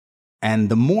And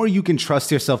the more you can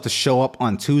trust yourself to show up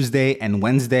on Tuesday and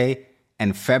Wednesday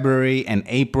and February and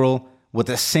April with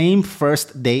the same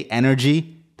first day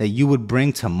energy that you would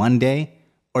bring to Monday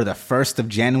or the 1st of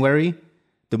January,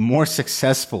 the more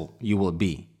successful you will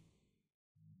be.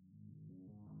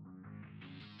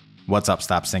 What's up,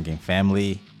 Stop Sinking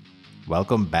family?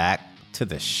 Welcome back to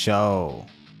the show,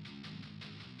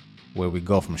 where we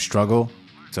go from struggle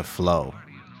to flow,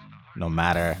 no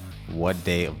matter what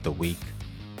day of the week,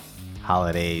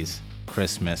 holidays,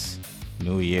 Christmas,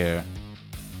 New Year,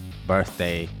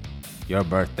 birthday, your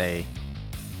birthday,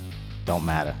 don't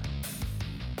matter.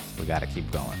 We gotta keep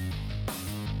going.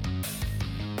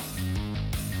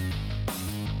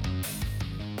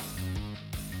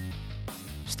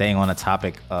 Staying on the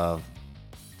topic of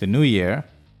the new year,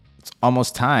 it's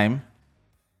almost time.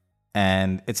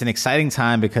 And it's an exciting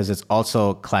time because it's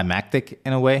also climactic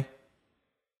in a way,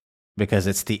 because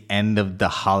it's the end of the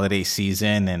holiday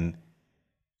season and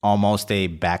almost a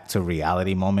back to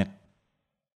reality moment.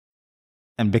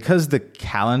 And because the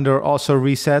calendar also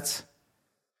resets,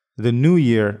 the new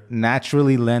year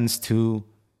naturally lends to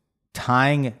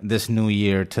tying this new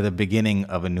year to the beginning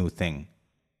of a new thing.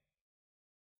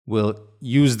 We'll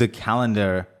use the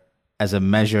calendar as a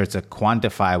measure to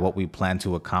quantify what we plan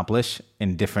to accomplish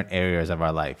in different areas of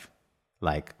our life,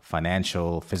 like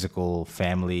financial, physical,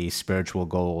 family, spiritual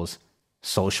goals,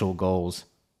 social goals.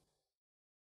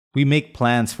 We make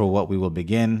plans for what we will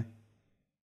begin.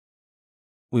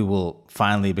 We will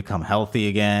finally become healthy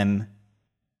again.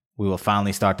 We will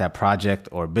finally start that project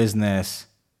or business.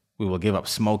 We will give up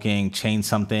smoking, change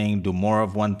something, do more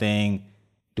of one thing,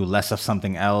 do less of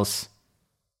something else.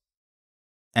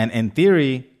 And in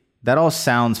theory, that all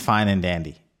sounds fine and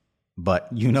dandy. But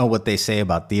you know what they say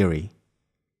about theory.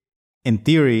 In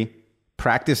theory,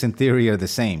 practice and theory are the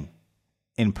same.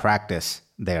 In practice,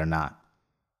 they are not.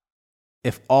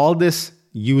 If all this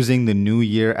using the new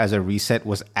year as a reset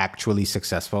was actually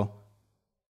successful,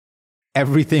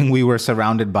 everything we were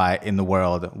surrounded by in the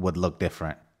world would look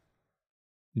different.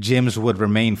 Gyms would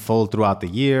remain full throughout the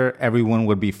year. Everyone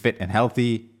would be fit and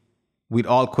healthy. We'd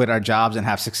all quit our jobs and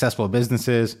have successful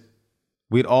businesses.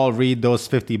 We'd all read those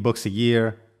 50 books a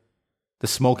year. The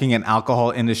smoking and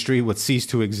alcohol industry would cease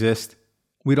to exist.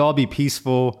 We'd all be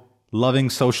peaceful, loving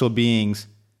social beings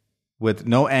with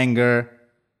no anger,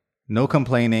 no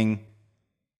complaining,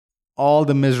 all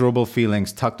the miserable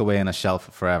feelings tucked away in a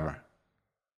shelf forever.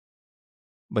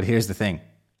 But here's the thing.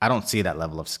 I don't see that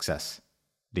level of success.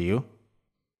 Do you?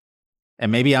 And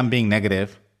maybe I'm being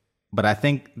negative, but I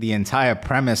think the entire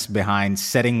premise behind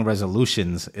setting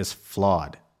resolutions is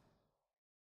flawed.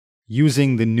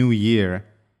 Using the new year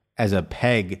as a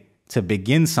peg to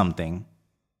begin something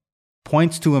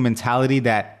points to a mentality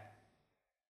that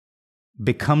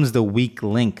becomes the weak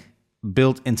link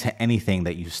built into anything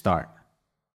that you start.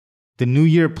 The New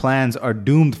Year plans are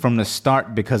doomed from the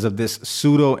start because of this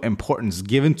pseudo importance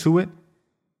given to it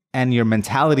and your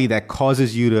mentality that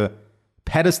causes you to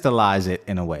pedestalize it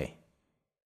in a way.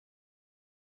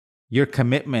 Your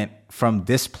commitment from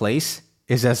this place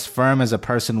is as firm as a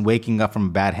person waking up from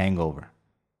a bad hangover.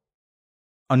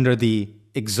 Under the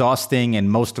exhausting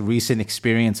and most recent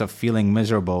experience of feeling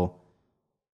miserable,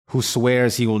 who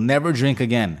swears he will never drink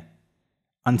again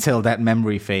until that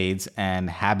memory fades and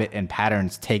habit and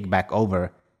patterns take back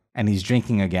over and he's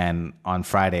drinking again on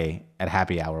Friday at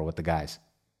happy hour with the guys.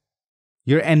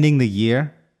 You're ending the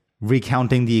year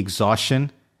recounting the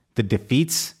exhaustion, the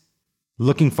defeats,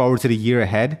 looking forward to the year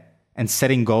ahead, and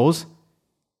setting goals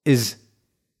is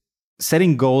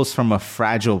setting goals from a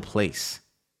fragile place.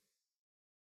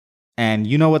 And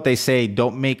you know what they say,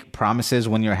 don't make promises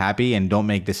when you're happy and don't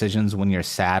make decisions when you're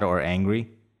sad or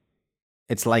angry.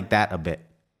 It's like that a bit.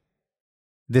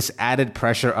 This added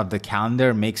pressure of the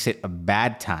calendar makes it a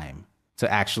bad time to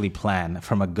actually plan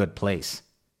from a good place.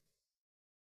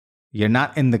 You're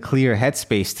not in the clear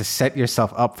headspace to set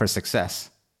yourself up for success.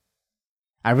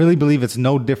 I really believe it's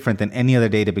no different than any other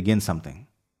day to begin something.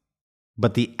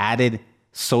 But the added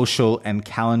social and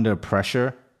calendar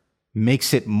pressure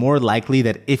makes it more likely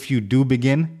that if you do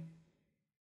begin,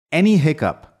 any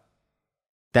hiccup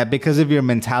that because of your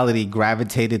mentality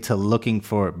gravitated to looking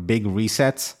for big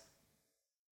resets,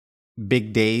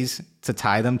 big days to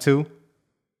tie them to,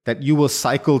 that you will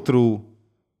cycle through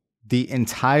the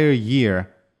entire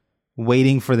year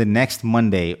waiting for the next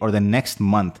Monday or the next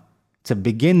month to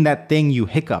begin that thing you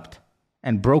hiccuped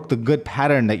and broke the good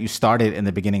pattern that you started in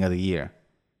the beginning of the year.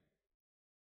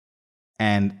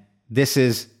 And this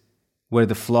is where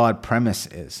the flawed premise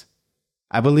is.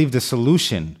 I believe the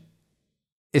solution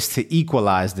is to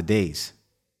equalize the days.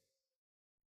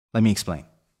 Let me explain.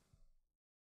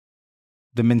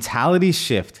 The mentality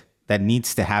shift that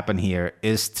needs to happen here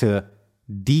is to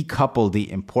decouple the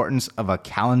importance of a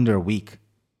calendar week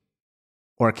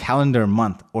or a calendar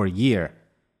month or year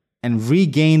and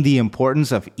regain the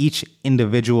importance of each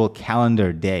individual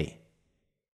calendar day.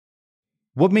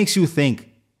 What makes you think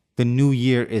the new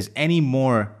year is any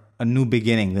more a new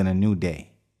beginning than a new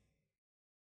day?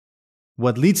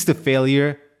 What leads to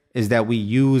failure is that we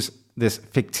use this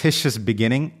fictitious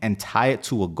beginning and tie it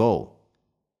to a goal.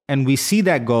 And we see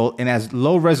that goal in as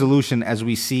low resolution as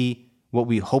we see what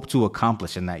we hope to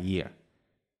accomplish in that year.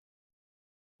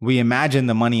 We imagine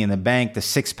the money in the bank, the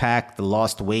six-pack, the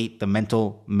lost weight, the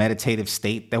mental meditative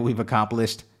state that we've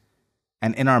accomplished,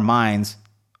 and in our minds,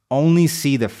 only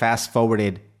see the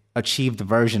fast-forwarded, achieved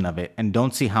version of it and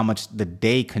don't see how much the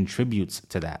day contributes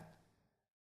to that.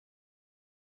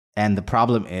 And the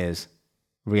problem is,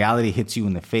 reality hits you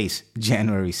in the face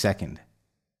January 2nd.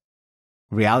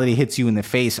 Reality hits you in the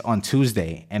face on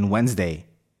Tuesday and Wednesday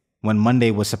when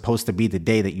Monday was supposed to be the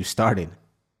day that you started.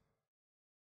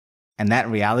 And that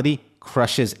reality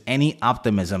crushes any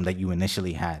optimism that you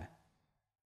initially had.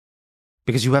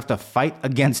 Because you have to fight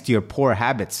against your poor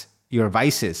habits, your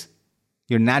vices,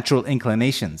 your natural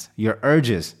inclinations, your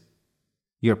urges,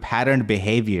 your patterned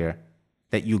behavior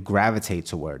that you gravitate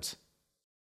towards.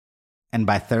 And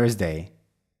by Thursday,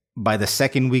 by the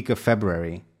second week of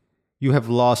February, you have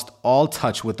lost all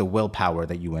touch with the willpower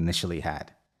that you initially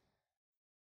had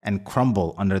and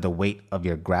crumble under the weight of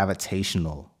your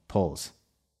gravitational pulls.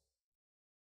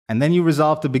 And then you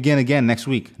resolve to begin again next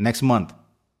week, next month.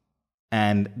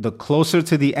 And the closer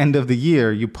to the end of the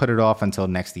year, you put it off until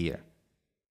next year.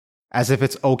 As if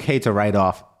it's okay to write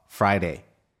off Friday.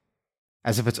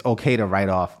 As if it's okay to write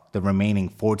off the remaining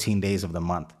 14 days of the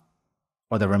month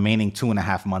or the remaining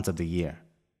 2.5 months of the year.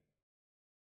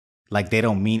 Like they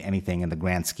don't mean anything in the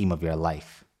grand scheme of your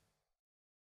life.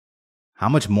 How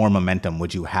much more momentum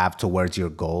would you have towards your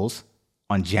goals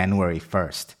on January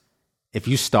 1st if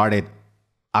you started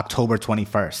October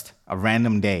 21st, a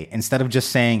random day, instead of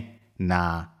just saying,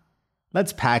 nah,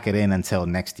 let's pack it in until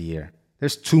next year.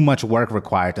 There's too much work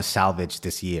required to salvage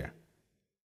this year.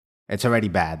 It's already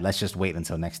bad. Let's just wait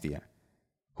until next year.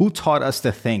 Who taught us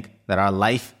to think that our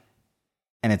life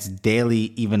and its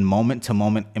daily, even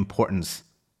moment-to-moment importance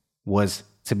was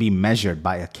to be measured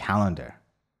by a calendar?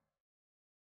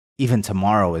 Even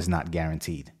tomorrow is not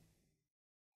guaranteed.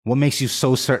 What makes you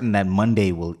so certain that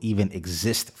Monday will even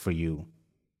exist for you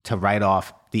to write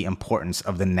off the importance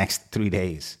of the next 3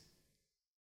 days?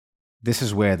 This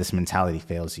is where this mentality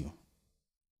fails you.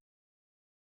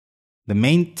 The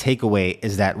main takeaway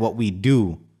is that what we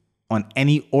do on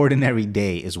any ordinary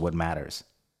day is what matters.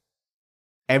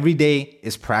 Every day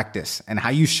is practice, and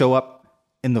how you show up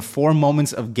in the 4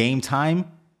 moments of game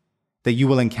time that you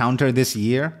will encounter this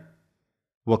year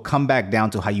will come back down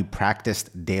to how you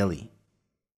practiced daily.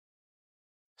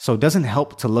 So it doesn't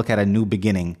help to look at a new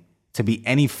beginning to be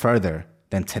any further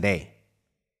than today.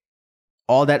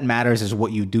 All that matters is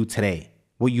what you do today,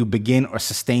 what you begin or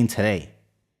sustain today,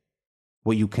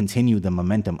 what you continue the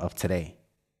momentum of today.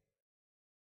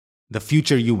 The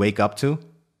future you wake up to,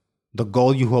 the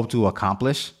goal you hope to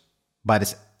accomplish by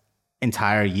this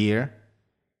entire year,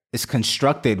 is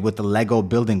constructed with the Lego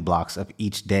building blocks of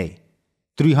each day,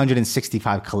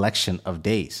 365 collection of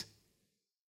days.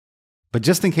 But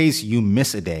just in case you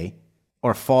miss a day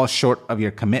or fall short of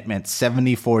your commitment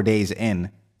 74 days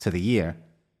in to the year,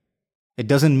 it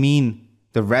doesn't mean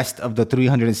the rest of the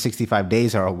 365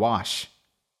 days are a wash.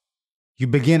 You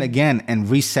begin again and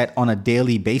reset on a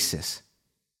daily basis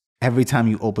every time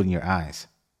you open your eyes.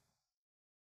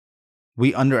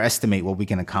 We underestimate what we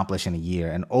can accomplish in a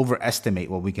year and overestimate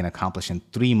what we can accomplish in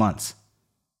 3 months.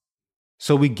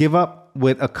 So we give up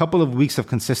with a couple of weeks of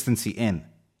consistency in.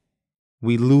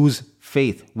 We lose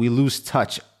faith. We lose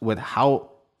touch with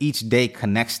how each day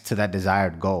connects to that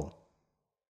desired goal.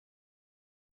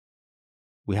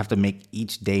 We have to make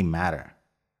each day matter.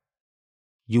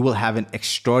 You will have an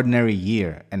extraordinary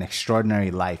year, an extraordinary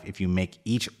life if you make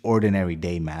each ordinary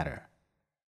day matter.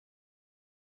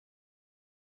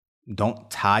 Don't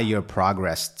tie your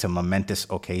progress to momentous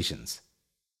occasions.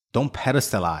 Don't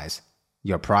pedestalize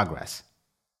your progress.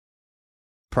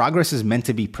 Progress is meant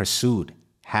to be pursued,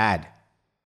 had,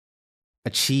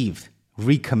 achieved,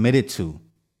 recommitted to,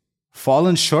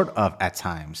 fallen short of at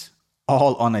times,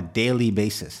 all on a daily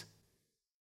basis.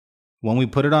 When we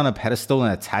put it on a pedestal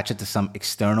and attach it to some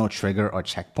external trigger or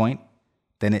checkpoint,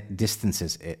 then it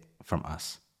distances it from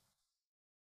us.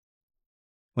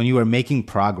 When you are making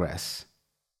progress,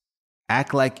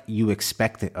 act like you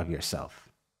expect it of yourself.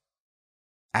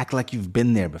 Act like you've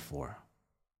been there before.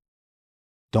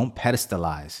 Don't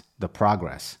pedestalize the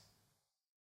progress.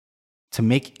 to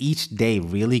make each day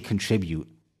really contribute,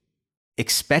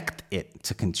 expect it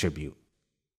to contribute.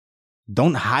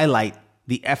 Don't highlight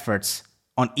the efforts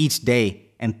on each day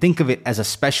and think of it as a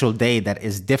special day that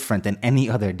is different than any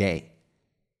other day.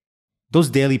 Those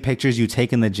daily pictures you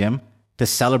take in the gym to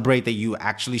celebrate that you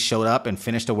actually showed up and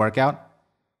finished a workout,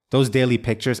 those daily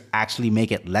pictures actually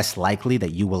make it less likely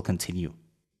that you will continue.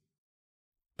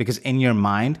 Because in your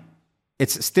mind,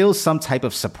 it's still some type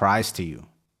of surprise to you.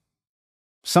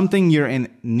 Something you're in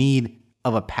need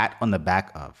of a pat on the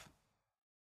back of.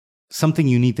 Something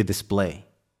you need to display.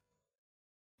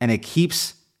 And it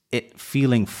keeps it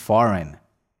feeling foreign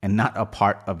and not a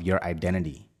part of your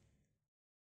identity.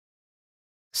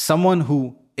 Someone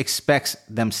who expects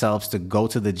themselves to go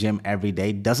to the gym every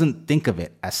day doesn't think of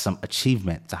it as some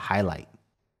achievement to highlight.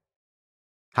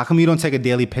 How come you don't take a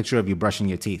daily picture of you brushing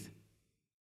your teeth?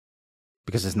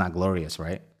 Because it's not glorious,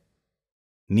 right?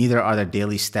 Neither are there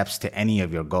daily steps to any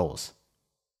of your goals.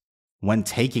 When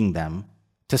taking them,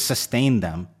 to sustain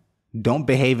them, don't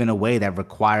behave in a way that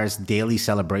requires daily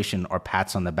celebration or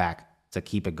pats on the back to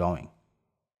keep it going.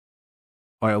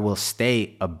 Or it will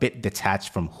stay a bit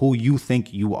detached from who you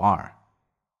think you are.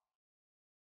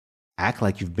 Act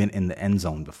like you've been in the end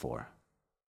zone before.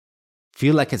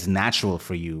 Feel like it's natural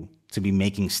for you to be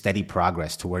making steady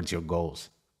progress towards your goals.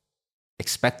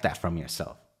 Expect that from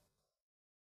yourself.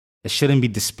 It shouldn't be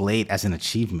displayed as an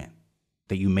achievement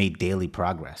that you made daily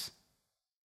progress.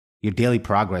 Your daily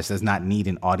progress does not need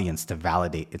an audience to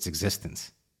validate its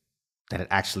existence, that it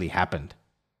actually happened.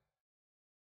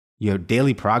 Your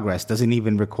daily progress doesn't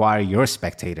even require your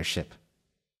spectatorship.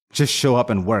 Just show up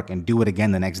and work and do it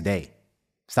again the next day.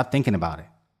 Stop thinking about it.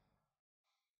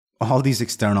 All these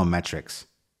external metrics,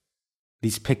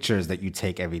 these pictures that you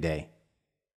take every day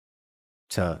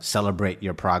to celebrate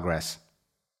your progress,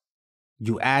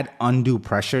 you add undue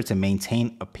pressure to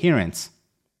maintain appearance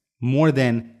more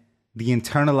than the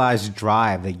internalized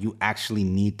drive that you actually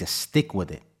need to stick with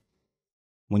it.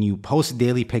 When you post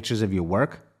daily pictures of your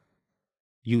work,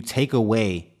 you take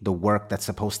away the work that's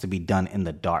supposed to be done in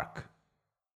the dark.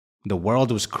 The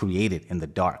world was created in the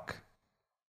dark.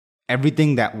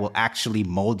 Everything that will actually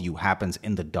mold you happens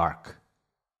in the dark.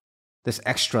 This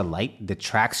extra light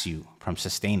detracts you from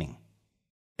sustaining.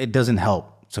 It doesn't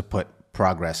help to put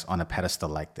progress on a pedestal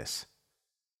like this,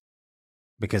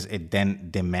 because it then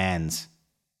demands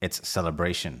its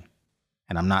celebration.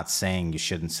 And I'm not saying you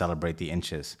shouldn't celebrate the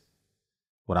inches.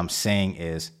 What I'm saying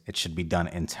is it should be done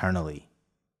internally.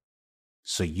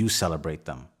 So you celebrate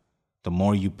them. The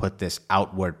more you put this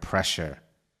outward pressure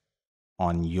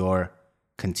on your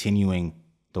continuing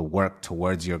the work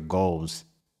towards your goals,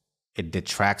 it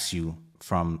detracts you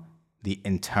from the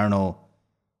internal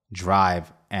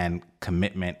drive and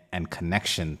commitment and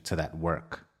connection to that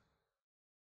work.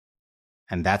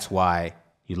 And that's why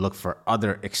you look for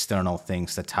other external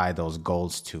things to tie those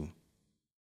goals to,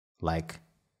 like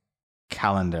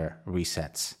calendar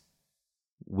resets,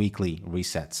 weekly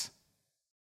resets,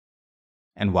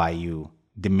 and why you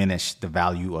diminish the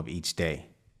value of each day.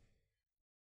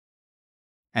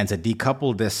 And to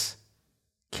decouple this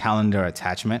calendar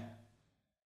attachment,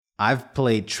 I've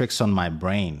played tricks on my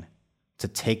brain to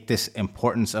take this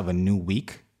importance of a new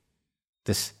week,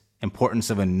 this importance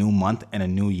of a new month and a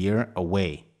new year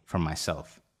away from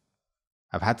myself.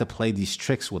 I've had to play these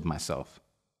tricks with myself.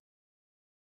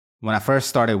 When I first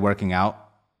started working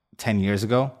out 10 years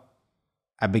ago,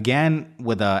 I began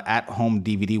with an at-home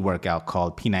DVD workout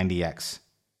called P90X.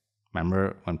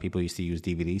 Remember when people used to use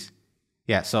DVDs?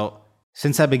 Yeah, so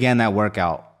since I began that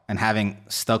workout and having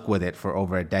stuck with it for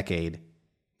over a decade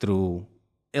through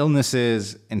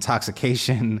illnesses,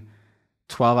 intoxication,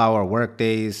 12-hour work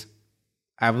days,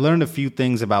 I've learned a few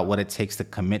things about what it takes to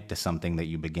commit to something that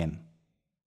you begin.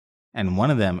 And one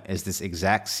of them is this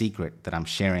exact secret that I'm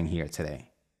sharing here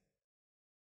today.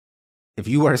 If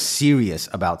you are serious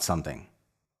about something,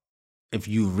 if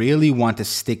you really want to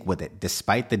stick with it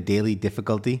despite the daily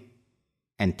difficulty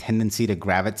and tendency to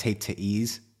gravitate to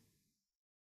ease,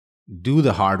 do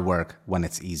the hard work when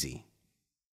it's easy.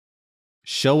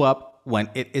 Show up when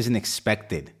it isn't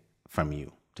expected from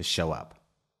you to show up.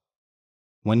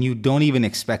 When you don't even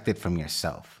expect it from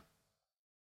yourself.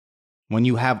 When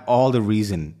you have all the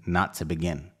reason not to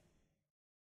begin.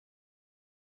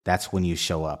 That's when you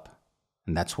show up,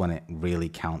 and that's when it really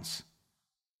counts.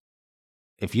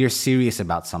 If you're serious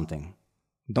about something,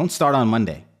 don't start on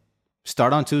Monday.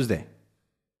 Start on Tuesday.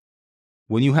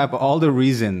 When you have all the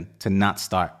reason to not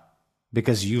start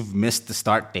because you've missed the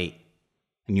start date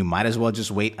and you might as well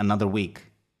just wait another week,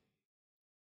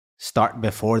 start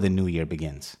before the new year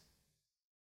begins.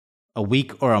 A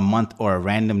week or a month or a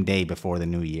random day before the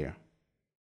new year.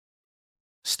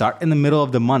 Start in the middle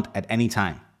of the month at any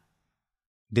time.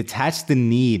 Detach the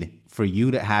need for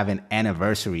you to have an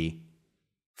anniversary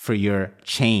for your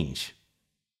change.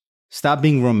 Stop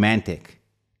being romantic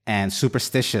and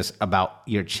superstitious about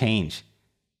your change.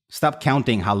 Stop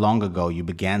counting how long ago you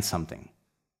began something,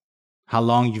 how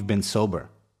long you've been sober,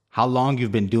 how long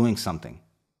you've been doing something.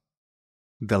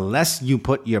 The less you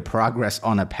put your progress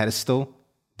on a pedestal,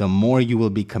 the more you will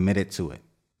be committed to it.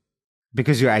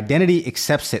 Because your identity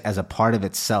accepts it as a part of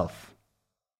itself.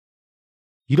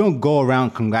 You don't go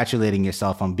around congratulating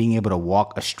yourself on being able to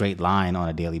walk a straight line on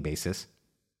a daily basis.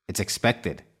 It's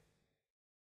expected.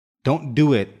 Don't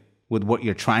do it with what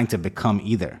you're trying to become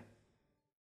either,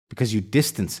 because you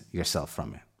distance yourself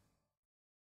from it.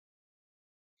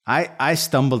 I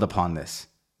stumbled upon this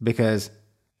because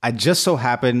I just so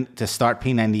happened to start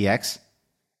P90X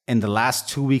in the last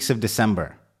 2 weeks of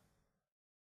December.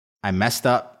 I messed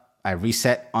up. I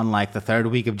reset on like the third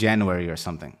week of January or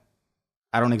something.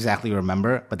 I don't exactly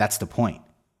remember, but that's the point.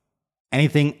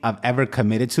 Anything I've ever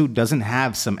committed to doesn't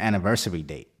have some anniversary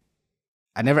date.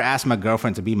 I never asked my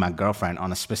girlfriend to be my girlfriend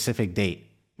on a specific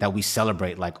date that we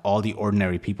celebrate like all the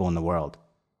ordinary people in the world.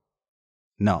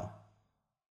 No.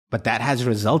 But that has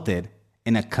resulted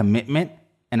in a commitment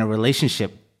and a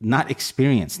relationship not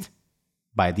experienced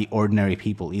by the ordinary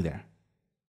people either.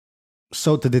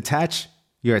 So to detach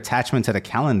your attachment to the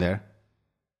calendar,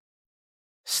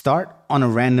 start on a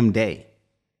random day.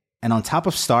 And on top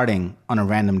of starting on a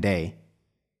random day,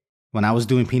 when I was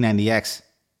doing P90X,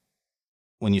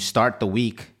 when you start the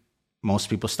week, most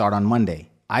people start on Monday.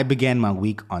 I began my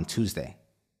week on Tuesday.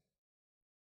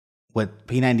 With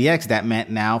P90X, that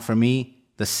meant now for me,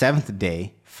 the 7th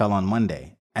day fell on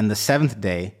Monday. And the 7th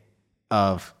day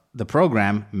of the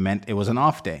program meant it was an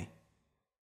off day,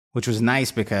 which was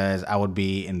nice because I would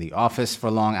be in the office for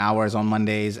long hours on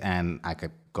Mondays and I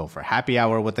could go for happy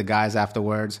hour with the guys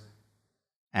afterwards.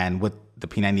 And with the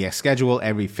P90X schedule,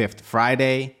 every 5th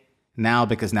Friday now,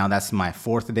 because now that's my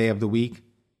 4th day of the week,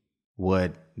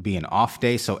 would be an off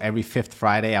day. So every 5th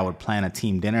Friday, I would plan a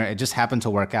team dinner. It just happened to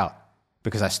work out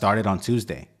because I started on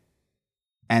Tuesday.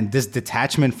 And this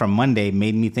detachment from Monday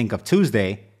made me think of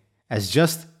Tuesday as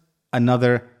just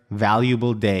another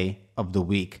valuable day of the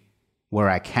week where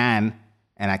I can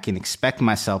expect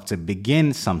myself to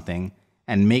begin something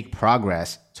and make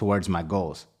progress towards my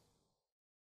goals.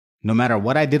 No matter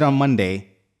what I did on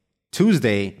Monday,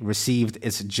 Tuesday received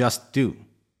its just due.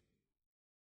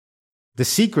 The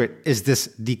secret is this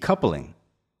decoupling,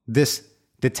 this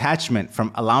detachment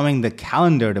from allowing the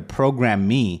calendar to program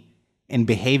me in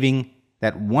behaving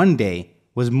that one day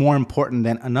was more important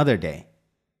than another day.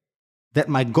 That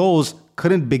my goals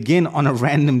couldn't begin on a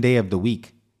random day of the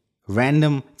week,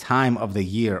 random time of the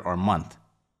year or month.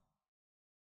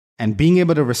 And being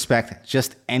able to respect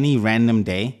just any random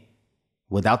day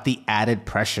without the added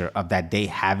pressure of that day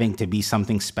having to be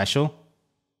something special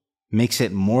makes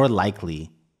it more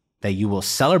likely that you will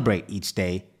celebrate each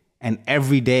day and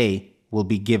every day will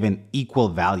be given equal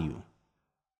value.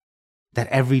 That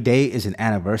every day is an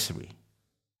anniversary.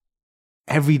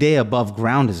 Every day above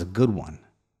ground is a good one.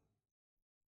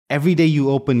 Every day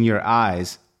you open your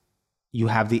eyes, you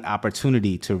have the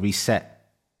opportunity to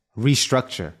reset,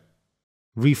 restructure,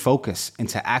 refocus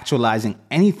into actualizing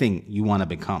anything you want to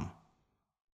become.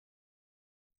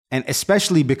 And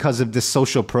especially because of this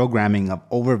social programming of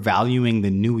overvaluing the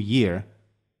new year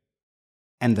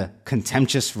and the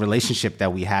contemptuous relationship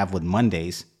that we have with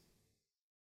Mondays,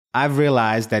 I've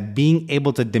realized that being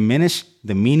able to diminish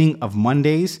the meaning of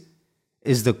Mondays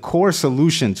is the core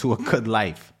solution to a good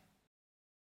life.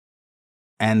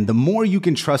 And the more you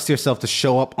can trust yourself to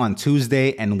show up on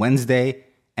Tuesday and Wednesday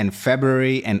and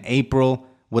February and April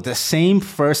with the same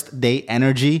first day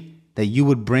energy that you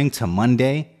would bring to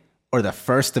Monday or the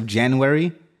 1st of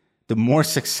January, the more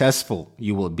successful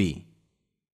you will be.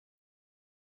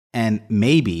 And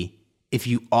maybe if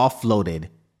you offloaded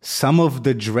some of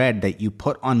the dread that you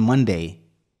put on Monday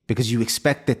because you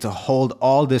expect it to hold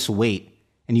all this weight,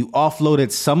 and you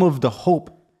offloaded some of the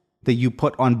hope that you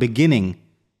put on beginning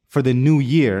for the new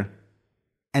year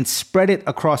and spread it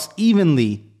across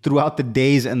evenly throughout the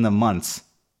days and the months,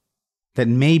 that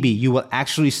maybe you will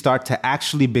actually start to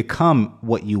actually become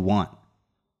what you want.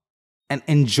 And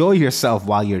enjoy yourself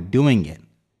while you're doing it.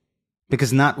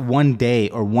 Because not one day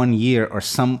or 1 year or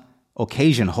some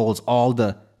occasion holds all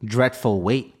the dreadful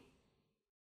weight.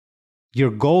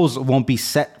 Your goals won't be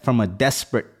set from a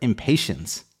desperate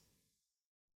impatience,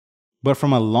 but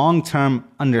from a long-term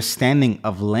understanding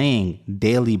of laying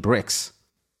daily bricks.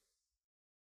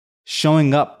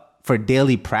 Showing up for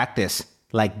daily practice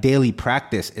like daily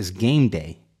practice is game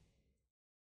day.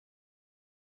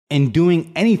 In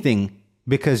doing anything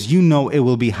because you know it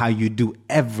will be how you do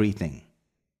everything.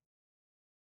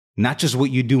 Not just what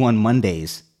you do on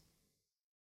Mondays,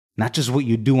 not just what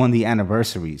you do on the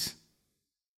anniversaries,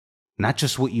 not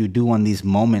just what you do on these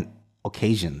moment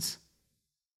occasions,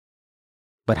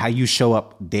 but how you show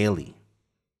up daily.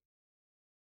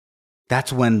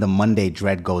 That's when the Monday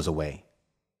dread goes away,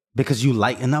 because you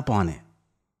lighten up on it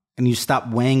and you stop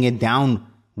weighing it down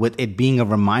with it being a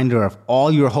reminder of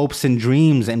all your hopes and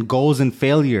dreams and goals and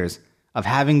failures of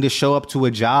having to show up to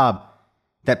a job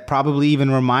that probably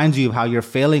even reminds you of how you're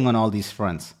failing on all these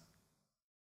fronts.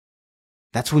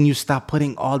 That's when you stop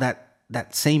putting all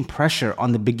that same pressure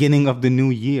on the beginning of the new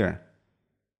year.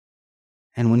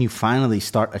 And when you finally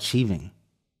start achieving,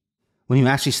 when you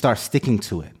actually start sticking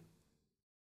to it,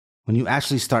 when you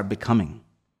actually start becoming.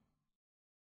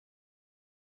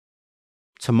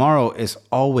 Tomorrow is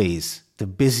always the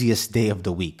busiest day of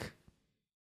the week.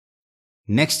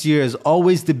 Next year is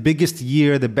always the biggest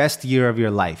year, the best year of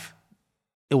your life.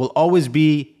 It will always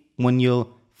be when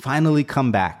you'll finally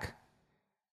come back.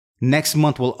 Next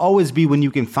month will always be when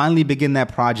you can finally begin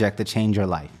that project to change your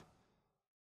life.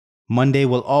 Monday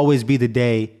will always be the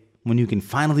day when you can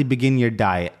finally begin your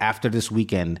diet after this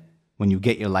weekend when you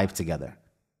get your life together.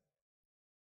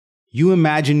 You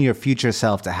imagine your future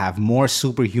self to have more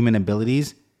superhuman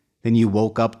abilities than you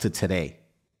woke up to today.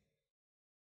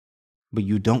 But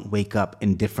you don't wake up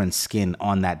in different skin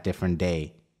on that different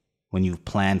day when you've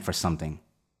planned for something.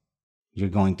 You're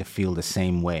going to feel the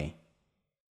same way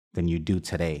than you do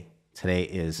today. Today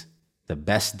is the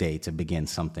best day to begin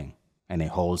something, and it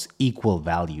holds equal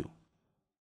value.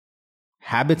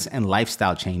 Habits and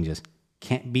lifestyle changes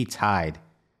can't be tied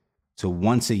to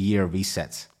once a year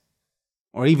resets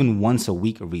or even once a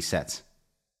week resets.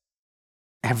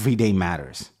 Every day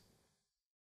matters.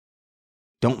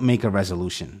 Don't make a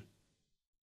resolution.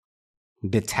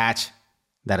 Detach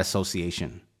that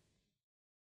association.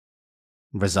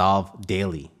 Resolve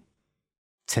daily.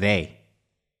 Today.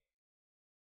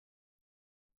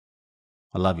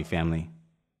 I love you, family.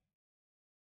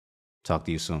 Talk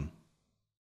to you soon.